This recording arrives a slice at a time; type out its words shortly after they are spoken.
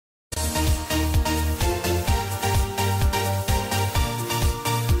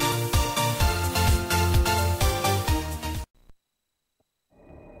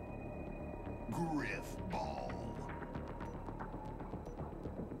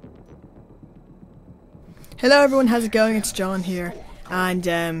Hello everyone, how's it going? It's John here, and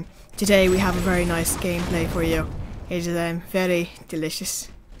today we have a very nice gameplay for you. It is very delicious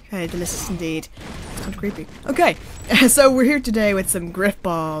indeed. It's kind of creepy. Okay, so we're here today with some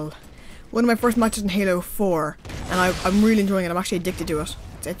Grifball. One of my first matches in Halo 4, and I'm really enjoying it. I'm actually addicted to it.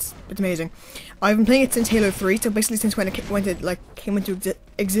 It's amazing. I've been playing it since Halo 3, so basically since when it came into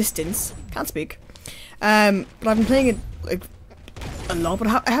existence. Can't speak. But I've been playing it like a lot, but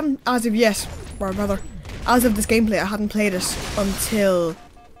I haven't as of yet, or rather, as of this gameplay, I hadn't played it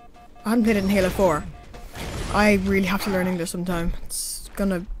in Halo 4. I really have to learn English sometime. It's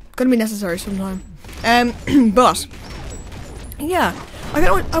gonna be necessary sometime. But yeah,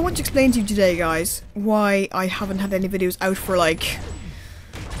 I want to explain to you today, guys, why I haven't had any videos out for like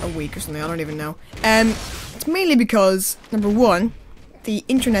a week or something. I don't even know. It's mainly because, number one, the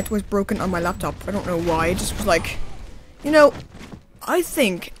internet was broken on my laptop. I don't know why. It just was like, you know, I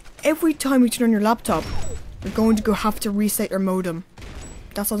think every time you turn on your laptop, you're going to have to reset your modem.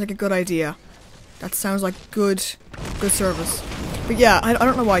 That sounds like a good idea. That sounds like good service. But yeah, I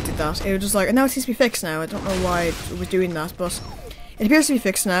don't know why I did that. It was just like, and now it seems to be fixed now. I don't know why it was doing that, but it appears to be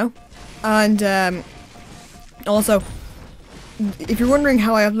fixed now. And also, if you're wondering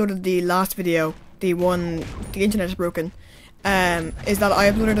how I uploaded the last video, the internet is broken, is that I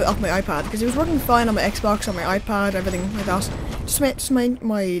uploaded it off my iPad because it was working fine on my Xbox, on my iPad, everything like that. Just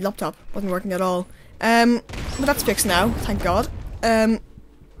my laptop wasn't working at all. But that's fixed now, thank God. Pardon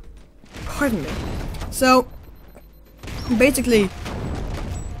me. So, basically,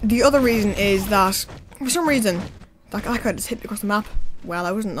 the other reason is that, for some reason, that guy just hit me across the map. Well,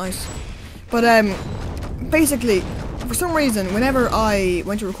 that wasn't nice. But, basically, for some reason, whenever I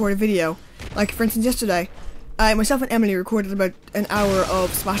went to record a video, like, for instance, yesterday, myself and Emily recorded about an hour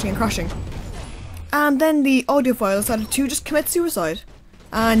of smashing and crashing. And then the audio file decided to just commit suicide.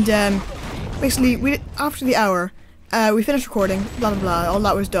 And, basically, after the hour, we finished recording, blah blah blah, all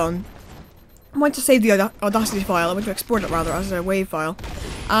that was done. I went to save the Audacity file, I went to export it rather as a WAV file.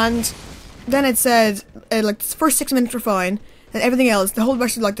 And then it said, like, the first 6 minutes were fine, and everything else, the whole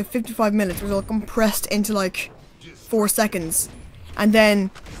rest of like the 55 minutes was all compressed into like 4 seconds. And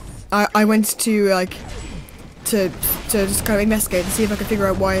then I went to like, to just kind of investigate and see if I could figure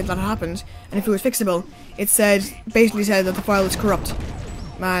out why that happened, and if it was fixable. It basically said that the file was corrupt.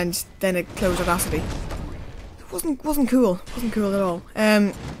 And then it closed Audacity. It wasn't cool. Wasn't cool at all.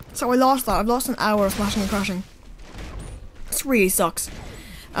 So I lost that. I've lost an hour of smashing and crashing. This really sucks.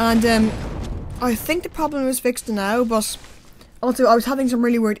 And I think the problem is fixed now, but also I was having some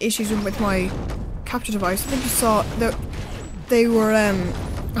really weird issues with my capture device. I think you saw that they were I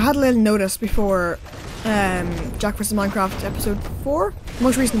had a little notice before Jack vs Minecraft episode 4, the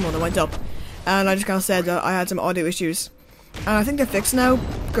most recent one that went up, and I just kind of said that I had some audio issues. And I think they're fixed now,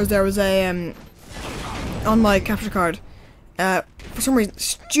 because there was a, on my capture card, for some reason,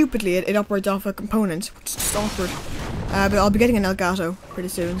 stupidly, it operates off a component, which is just awkward. But I'll be getting an Elgato pretty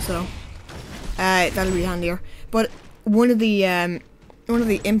soon, so, that'll be handier. But one of the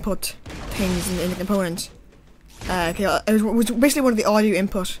input things in the component, it was basically one of the audio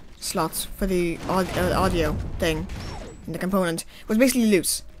input slots for the audio thing in the component, was basically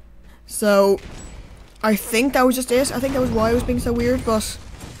loose. So, I think that was just it. I think that was why it was being so weird, but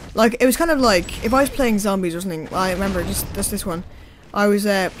like it was kind of like if I was playing zombies or something. I remember just this one. I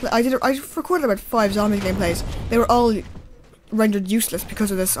recorded about 5 zombie gameplays. They were all rendered useless because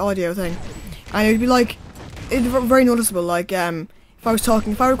of this audio thing, and it would be like it's very noticeable. Like if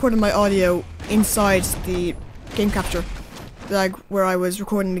I recorded my audio inside the game capture, like where I was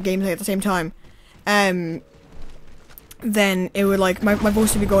recording the gameplay at the same time, then it would like my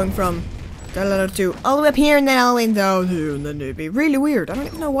voice would be going from to all the way up here and then all the way down here, and then it'd be really weird. I don't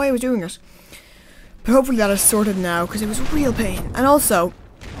even know why I was doing it. But hopefully that is sorted now, because it was a real pain. And also,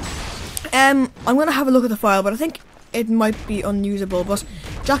 I'm going to have a look at the file, but I think it might be unusable. But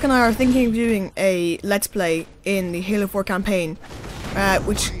Jack and I are thinking of doing a Let's Play in the Halo 4 campaign,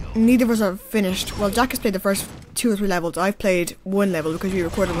 which neither of us have finished. Well, Jack has played the first 2 or 3 levels. I've played 1 level because we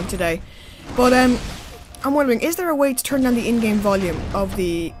recorded one today. But I'm wondering, is there a way to turn down the in-game volume of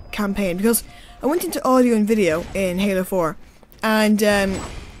the campaign? Because I went into audio and video in Halo 4, and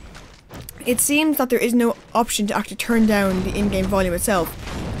it seems that there is no option to actually turn down the in-game volume itself,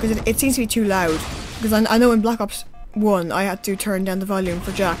 because it seems to be too loud. Because I know in Black Ops 1 I had to turn down the volume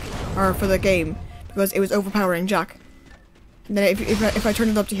for Jack, or for the game, because it was overpowering Jack. And then if I turn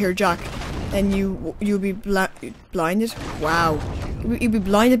it up to hear Jack, then you'll be blinded. Wow. You'd be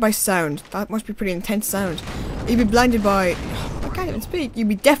blinded by sound. That must be pretty intense sound. You'd be blinded by... I can't even speak. You'd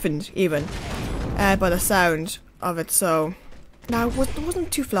be deafened, even, by the sound of it, so... No, it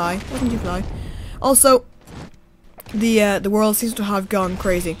wasn't too fly. Also, the world seems to have gone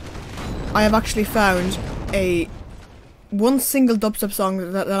crazy. I have actually found one single dubstep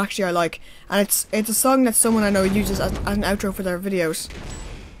song that actually I like, and it's a song that someone I know uses as an outro for their videos,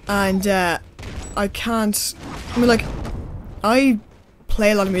 and I mean, I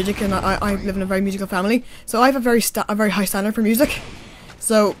play a lot of music, and I live in a very musical family, so I have a very high standard for music.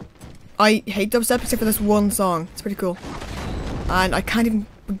 So I hate dubstep except for this one song. It's pretty cool, and I can't even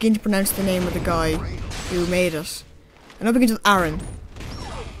begin to pronounce the name of the guy who made it. I know it begins with Aaron.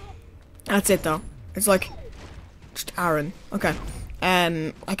 That's it though. It's like just Aaron. Okay.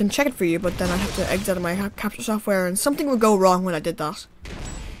 I can check it for you, but then I have to exit out of my capture software, and something would go wrong when I did that.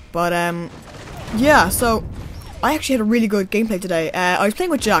 But yeah. So I actually had a really good gameplay today. I was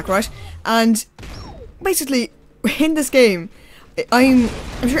playing with Jack, right? And basically, in this game, I'm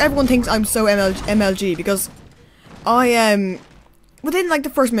sure everyone thinks I'm so MLG because I within like the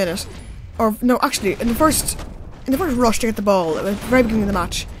first minute, or no, actually in the first rush to get the ball at the very beginning of the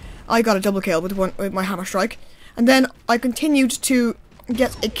match, I got a double kill with my hammer strike, and then I continued to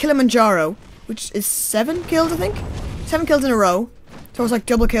get a Kilimanjaro, which is 7 kills, I think, 7 kills in a row. So it was like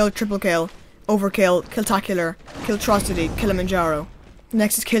double kill, triple kill, overkill, killtacular, killtrocity, Kilimanjaro.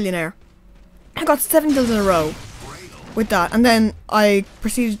 Next is Killionaire. I got 7 kills in a row with that, and then I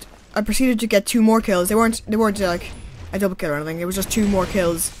proceeded to get 2 more kills. They weren't like a double kill or anything. It was just 2 more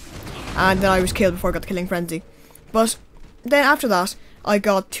kills, and then I was killed before I got the killing frenzy. But then after that, I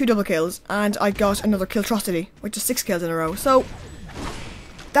got 2 double kills, and I got another killtrocity, which is 6 kills in a row. So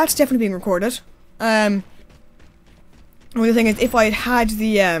that's definitely being recorded. The only thing is, if I had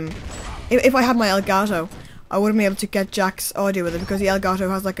the if I had my Elgato, I wouldn't be able to get Jack's audio with it because the Elgato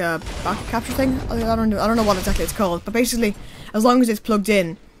has like a back capture thing. I don't know what exactly it's called, but basically, as long as it's plugged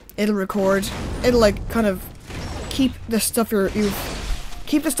in, it'll record. It'll like kind of keep the stuff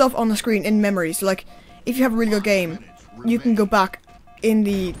keep the stuff on the screen in memory. So like, if you have a really good game, you can go back in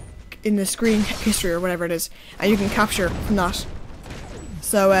the screen history or whatever it is, and you can capture from that.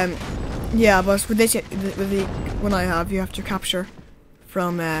 So yeah, but with this, with the one I have, you have to capture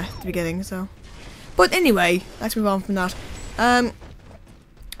from the beginning. So, but anyway, let's move on from that.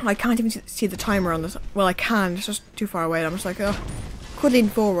 I can't even see the timer on this. Well, I can. It's just too far away. And I'm just like, oh, could lean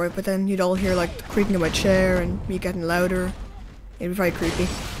forward, but then you'd all hear like the creaking of my chair and me getting louder. It'd be very creepy.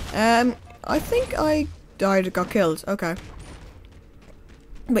 I think I died or got killed. Okay.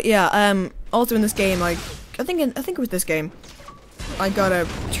 But yeah, also in this game, I think it was this game, I got a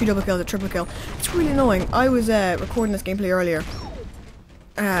 2 double kills, a triple kill. It's really annoying. I was recording this gameplay earlier.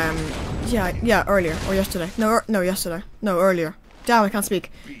 Yeah, earlier or yesterday. No, yesterday. No, earlier. Damn, I can't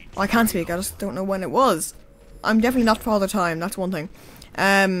speak. I can't speak. I just don't know when it was. I'm definitely not Father Time. That's one thing.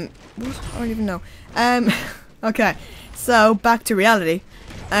 What? I don't even know. Okay. So back to reality.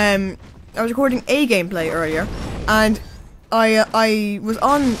 I was recording a gameplay earlier, and I was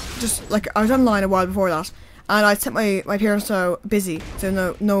on I was online a while before that, and I set my parents so busy,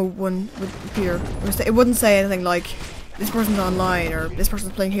 so no one would appear. It wouldn't say anything like this person's online or this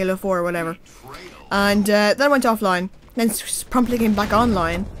person's playing Halo 4 or whatever. And then I went offline, then promptly came back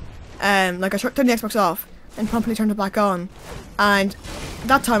online. Like I turned the Xbox off and promptly turned it back on, and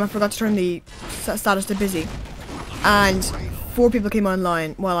that time I forgot to turn the status to busy, and 4 people came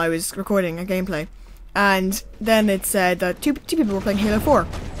online while I was recording a gameplay. And then it said that two people were playing Halo 4.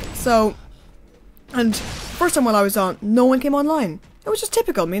 So, and first time while I was on, no one came online. It was just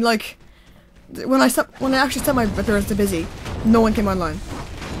typical. I mean, like, when I actually set my parents to busy, no one came online.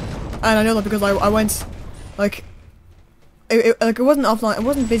 And I know that because I went, like, it wasn't offline. It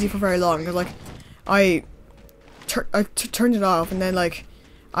wasn't busy for very long because like I turned it off, and then like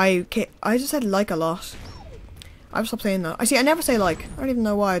I just said like a lot. I've stopped saying that. I never say like. I don't even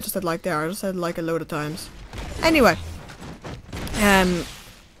know why I just said like there. I just said like a load of times. Anyway.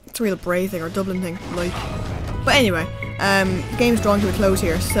 It's a real Bray thing or Dublin thing. Like. But anyway. The game's drawn to a close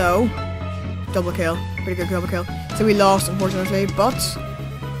here, so double kill. Pretty good double kill. So we lost, unfortunately, but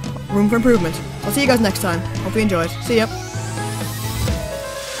room for improvement. I'll see you guys next time. Hope you enjoyed. See ya.